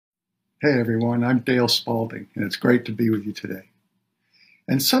Hey everyone, I'm Dale Spalding, and it's great to be with you today.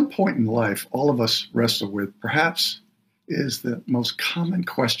 At some point in life, all of us wrestle with perhaps is the most common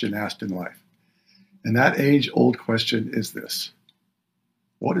question asked in life. And that age-old question is this: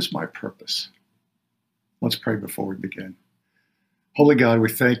 what is my purpose? Let's pray before we begin. Holy God, we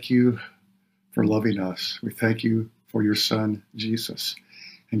thank you for loving us. We thank you for your Son, Jesus.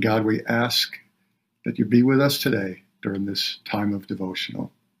 And God, we ask that you be with us today during this time of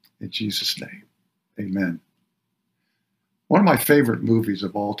devotional. In Jesus' name, amen. One of my favorite movies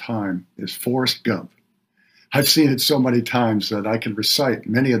of all time is Forrest Gump. I've seen it so many times that I can recite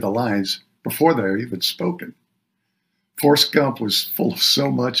many of the lines before they're even spoken. Forrest Gump was full of so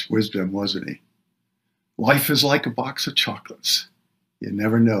much wisdom, wasn't he? Life is like a box of chocolates. You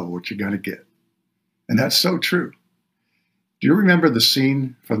never know what you're going to get. And that's so true. Do you remember the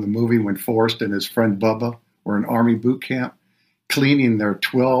scene from the movie when Forrest and his friend Bubba were in Army boot camp, cleaning their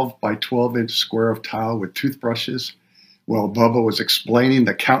 12 by 12 inch square of tile with toothbrushes, while Bubba was explaining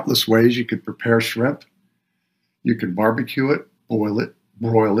the countless ways you could prepare shrimp? You can barbecue it, boil it,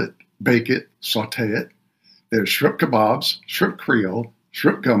 broil it, bake it, saute it. There's shrimp kebabs, shrimp creole,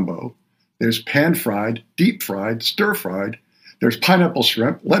 shrimp gumbo. There's pan-fried, deep-fried, stir-fried. There's pineapple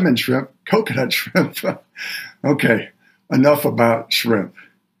shrimp, lemon shrimp, coconut shrimp. Okay, enough about shrimp.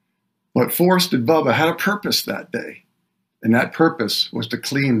 But Forrest and Bubba had a purpose that day. And that purpose was to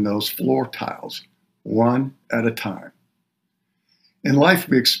clean those floor tiles, one at a time. In life,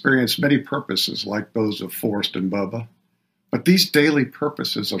 we experience many purposes like those of Forrest and Bubba, but these daily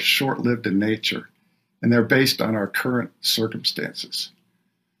purposes are short-lived in nature, and they're based on our current circumstances.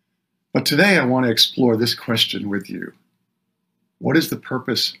 But today, I want to explore this question with you. What is the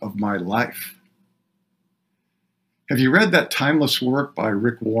purpose of my life? Have you read that timeless work by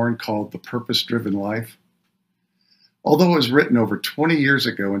Rick Warren called The Purpose-Driven Life? Although it was written over 20 years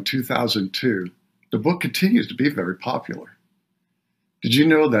ago in 2002, the book continues to be very popular. Did you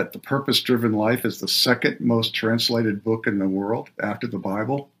know that The Purpose-Driven Life is the second most translated book in the world after the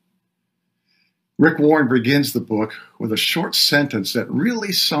Bible? Rick Warren begins the book with a short sentence that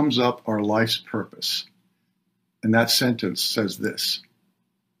really sums up our life's purpose. And that sentence says this: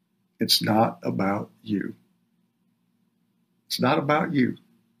 it's not about you. It's not about you.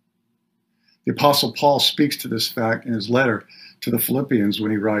 The Apostle Paul speaks to this fact in his letter to the Philippians when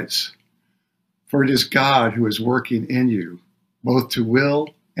he writes, "For it is God who is working in you, both to will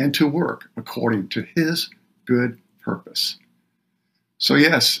and to work according to his good purpose." So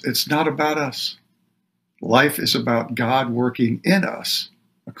yes, it's not about us. Life is about God working in us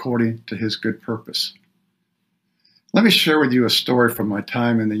according to his good purpose. Let me share with you a story from my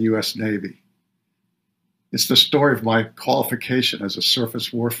time in the U.S. Navy. It's the story of my qualification as a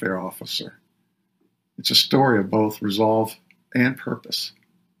surface warfare officer. It's a story of both resolve and purpose.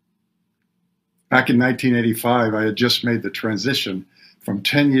 Back in 1985, I had just made the transition from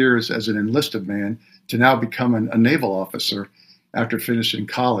 10 years as an enlisted man to now becoming a naval officer after finishing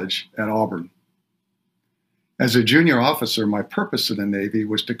college at Auburn. As a junior officer, my purpose in the Navy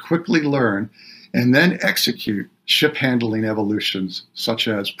was to quickly learn and then execute ship handling evolutions such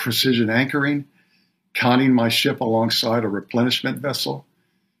as precision anchoring, conning my ship alongside a replenishment vessel,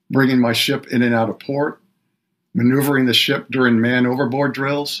 bringing my ship in and out of port, maneuvering the ship during man overboard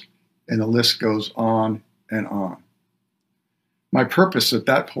drills, and the list goes on and on. My purpose at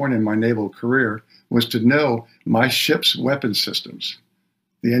that point in my naval career was to know my ship's weapon systems,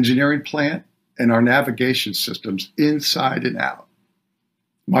 the engineering plant, and our navigation systems inside and out.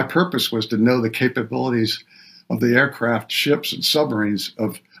 My purpose was to know the capabilities of the aircraft, ships, and submarines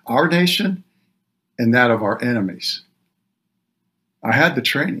of our nation and that of our enemies. I had the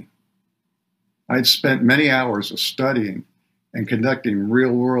training. I had spent many hours of studying and conducting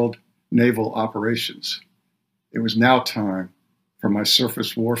real-world naval operations. It was now time for my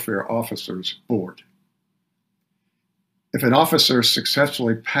surface warfare officers board. If an officer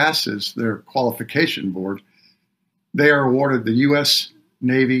successfully passes their qualification board, they are awarded the U.S.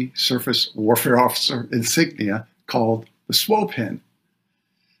 Navy Surface Warfare Officer insignia called the SWO pin.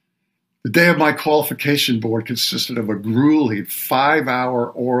 The day of my qualification board consisted of a grueling 5-hour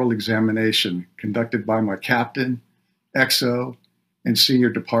oral examination conducted by my captain, XO, and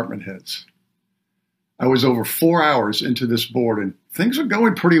senior department heads. I was over 4 hours into this board and things were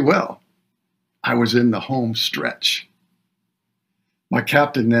going pretty well. I was in the home stretch. My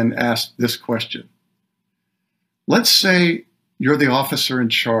captain then asked this question: let's say you're the officer in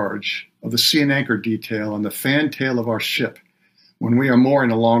charge of the sea and anchor detail on the fantail of our ship when we are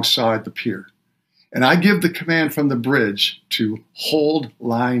mooring alongside the pier, and I give the command from the bridge to hold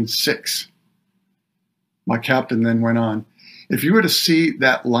line 6. My captain then went on, If you were to see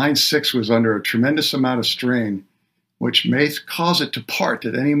that line 6 was under a tremendous amount of strain, which may cause it to part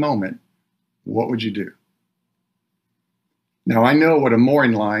at any moment, what would you do? Now, I know what a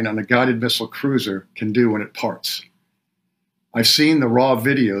mooring line on a guided missile cruiser can do when it parts. I've seen the raw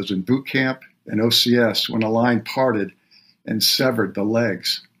videos in boot camp and OCS when a line parted and severed the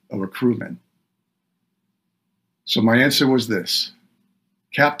legs of a crewman. So my answer was this: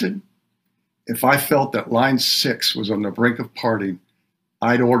 Captain, if I felt that line 6 was on the brink of parting,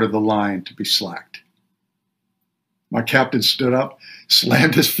 I'd order the line to be slacked. My captain stood up,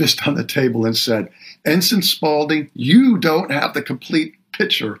 slammed his fist on the table, and said, "Ensign Spaulding, you don't have the complete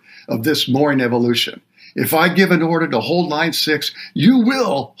picture of this mooring evolution. If I give an order to hold line 6, you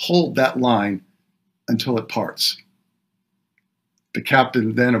will hold that line until it parts." The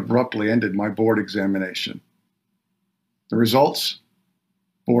captain then abruptly ended my board examination. The results?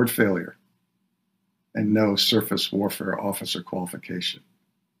 Board failure and no surface warfare officer qualification.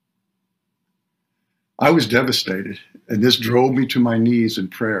 I was devastated, and this drove me to my knees in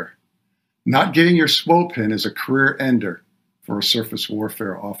prayer. Not getting your SWO pin is a career ender for a surface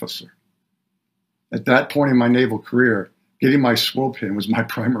warfare officer. At that point in my naval career, getting my SWO pin was my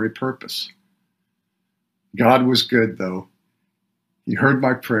primary purpose. God was good, though. He heard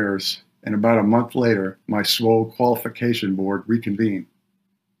my prayers, and about a month later, my SWO qualification board reconvened.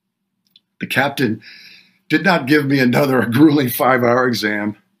 The captain did not give me another grueling 5-hour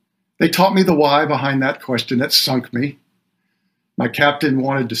exam. They taught me the why behind that question that sunk me. My captain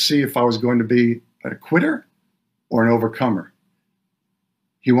wanted to see if I was going to be a quitter or an overcomer.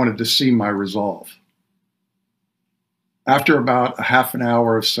 He wanted to see my resolve. After about a half an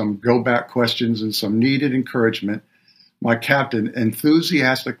hour of some go-back questions and some needed encouragement, my captain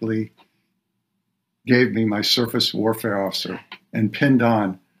enthusiastically gave me my surface warfare officer and pinned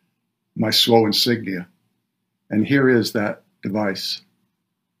on my SWO insignia. And here is that device.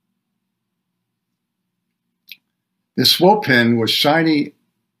 The SWO pin was shiny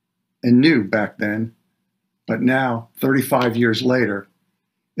and new back then, but now, 35 years later,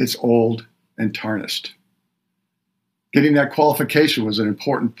 it's old and tarnished. Getting that qualification was an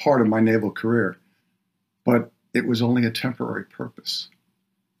important part of my naval career, but it was only a temporary purpose.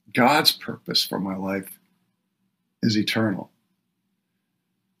 God's purpose for my life is eternal.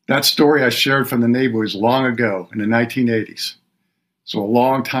 That story I shared from the Navy was long ago, in the 1980s, so a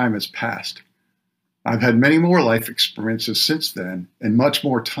long time has passed. I've had many more life experiences since then and much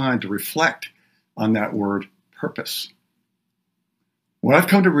more time to reflect on that word, purpose. What I've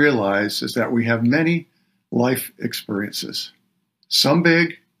come to realize is that we have many life experiences, some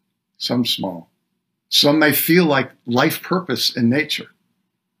big, some small. Some may feel like life purpose in nature.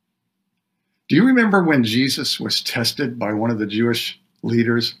 Do you remember when Jesus was tested by one of the Jewish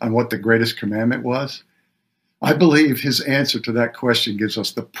leaders on what the greatest commandment was? I believe his answer to that question gives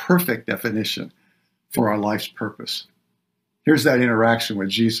us the perfect definition for our life's purpose. Here's that interaction with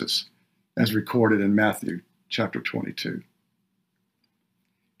Jesus as recorded in Matthew chapter 22.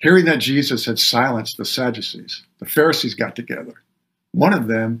 Hearing that Jesus had silenced the Sadducees, the Pharisees got together. One of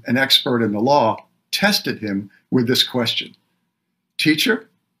them, an expert in the law, tested him with this question: "Teacher,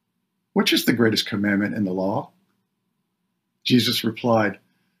 which is the greatest commandment in the law?" Jesus replied,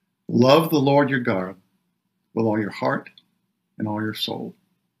 "Love the Lord your God with all your heart and all your soul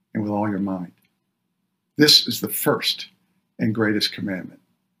and with all your mind. This is the first and greatest commandment.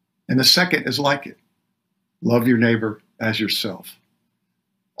 And the second is like it. Love your neighbor as yourself.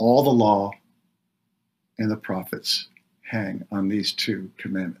 All the law and the prophets hang on these two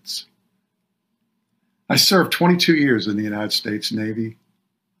commandments." I served 22 years in the United States Navy,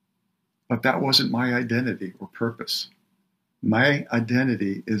 but that wasn't my identity or purpose. My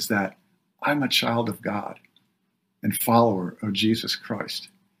identity is that I'm a child of God and follower of Jesus Christ.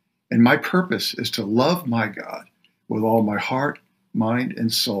 And my purpose is to love my God with all my heart, mind,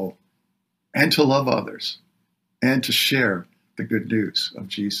 and soul, and to love others, and to share the good news of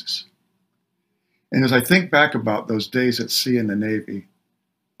Jesus. And as I think back about those days at sea in the Navy,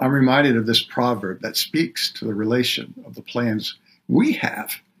 I'm reminded of this proverb that speaks to the relation of the plans we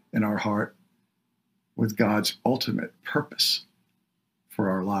have in our heart with God's ultimate purpose for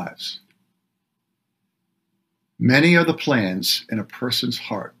our lives. Many are the plans in a person's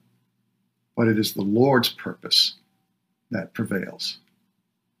heart, but it is the Lord's purpose that prevails.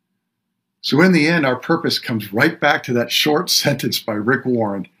 So in the end, our purpose comes right back to that short sentence by Rick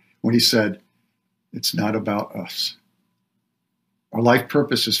Warren when he said, "It's not about us." Our life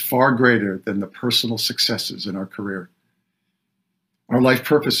purpose is far greater than the personal successes in our career. Our life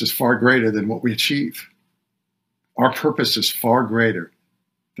purpose is far greater than what we achieve. Our purpose is far greater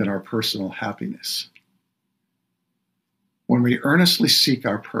than our personal happiness. when we earnestly seek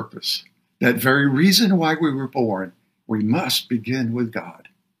our purpose, that very reason why we were born, we must begin with God.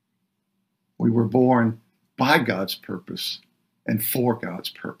 We were born by God's purpose and for God's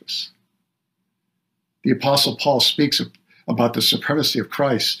purpose. The Apostle Paul speaks about the supremacy of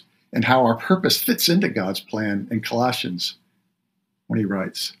Christ and how our purpose fits into God's plan in Colossians when he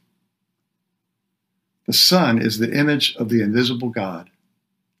writes, "The Son is the image of the invisible God,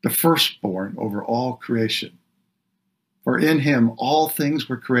 the firstborn over all creation. For in him all things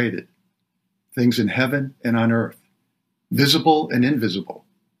were created, things in heaven and on earth, visible and invisible,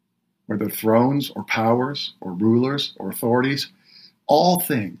 whether thrones or powers or rulers or authorities, all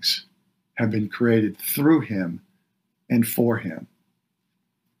things have been created through him and for him."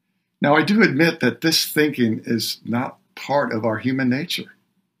 Now, I do admit that this thinking is not part of our human nature.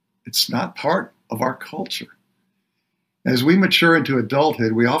 It's not part of our culture. As we mature into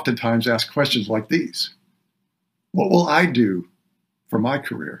adulthood, we oftentimes ask questions like these. What will I do for my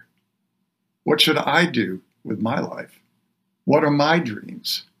career? What should I do with my life? What are my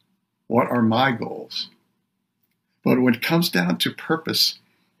dreams? What are my goals? But when it comes down to purpose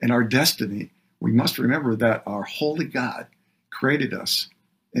and our destiny, we must remember that our holy God created us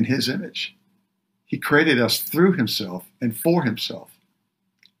in his image. He created us through himself and for himself.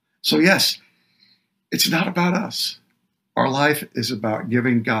 So yes, it's not about us. Our life is about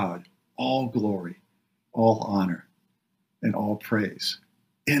giving God all glory, all honor, and all praise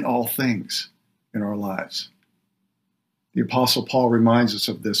in all things in our lives. The Apostle Paul reminds us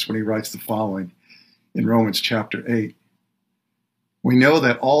of this when he writes the following in Romans chapter 8. "We know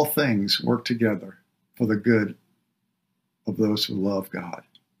that all things work together for the good of those who love God,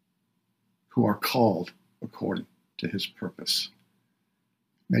 who are called according to his purpose."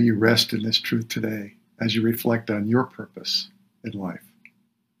 May you rest in this truth today as you reflect on your purpose in life.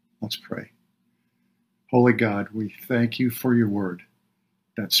 Let's pray. Holy God, we thank you for your word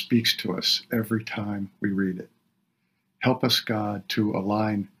that speaks to us every time we read it. Help us, God, to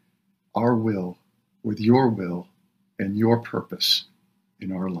align our will with your will and your purpose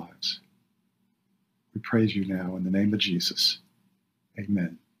in our lives. We praise you now in the name of Jesus.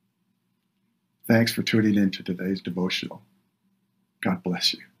 Amen. Thanks for tuning in to today's devotional. God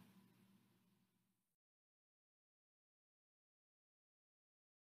bless you.